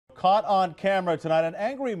Caught on camera tonight, an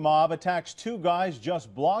angry mob attacks two guys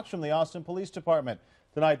just blocks from the Austin Police Department.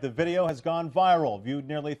 Tonight, the video has gone viral, viewed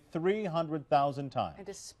nearly 300,000 times. And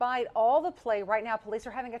despite all the play, right now police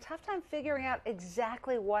are having a tough time figuring out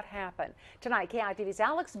exactly what happened. Tonight, KITV's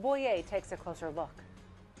Alex Boyer takes a closer look.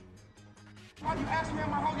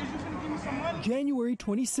 January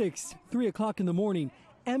 26th, 3 o'clock in the morning.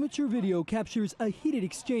 Amateur video captures a heated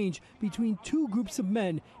exchange between two groups of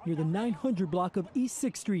men near the 900 block of East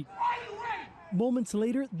 6th Street. Moments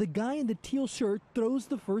later, the guy in the teal shirt throws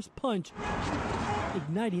the first punch,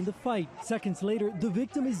 igniting the fight. Seconds later, the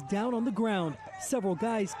victim is down on the ground, several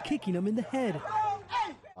guys kicking him in the head.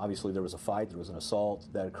 Obviously, there was a fight, there was an assault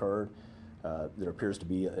that occurred. There appears to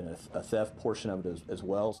be a theft portion of it as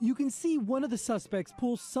well. You can see one of the suspects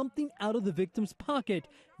pull something out of the victim's pocket.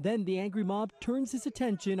 Then the angry mob turns his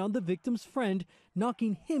attention on the victim's friend,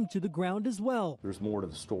 knocking him to the ground as well. There's more to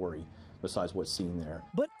the story besides what's seen there.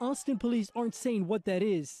 But Austin police aren't saying what that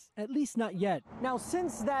is, at least not yet. Now,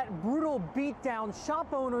 since that brutal beatdown,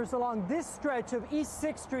 shop owners along this stretch of East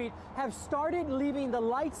 6th Street have started leaving the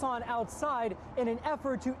lights on outside in an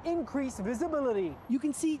effort to increase visibility. You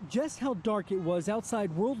can see just how dark it was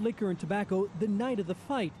outside World Liquor and Tobacco the night of the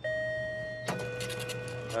fight.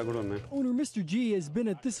 Owner Mr. G has been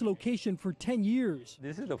at this location for 10 years.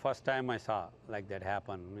 This is the first time I saw like that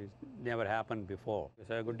happen. It never happened before. It's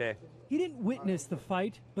a good day. He didn't witness the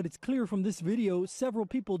fight, but it's clear from this video several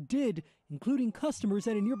people did, including customers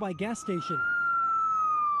at a nearby gas station.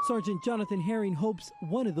 Sergeant Jonathan Herring hopes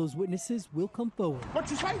one of those witnesses will come forward. What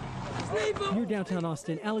you say? Near downtown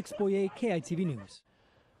Austin, Alex Boyer, KITV News.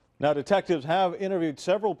 Now, detectives have interviewed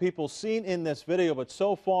several people seen in this video, but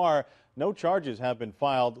so far, no charges have been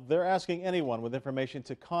filed. They're asking anyone with information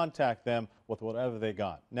to contact them with whatever they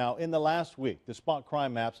got. Now, in the last week, the spot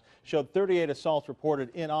crime maps showed 38 assaults reported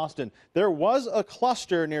in Austin. There was a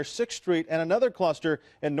cluster near 6th Street and another cluster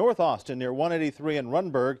in North Austin near 183 and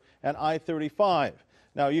Runberg and I-35.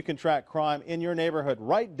 Now, you can track crime in your neighborhood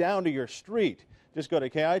right down to your street. Just go to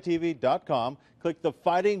KITV.com, click the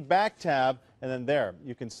Fighting Back tab, and then there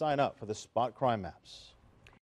you can sign up for the spot crime maps.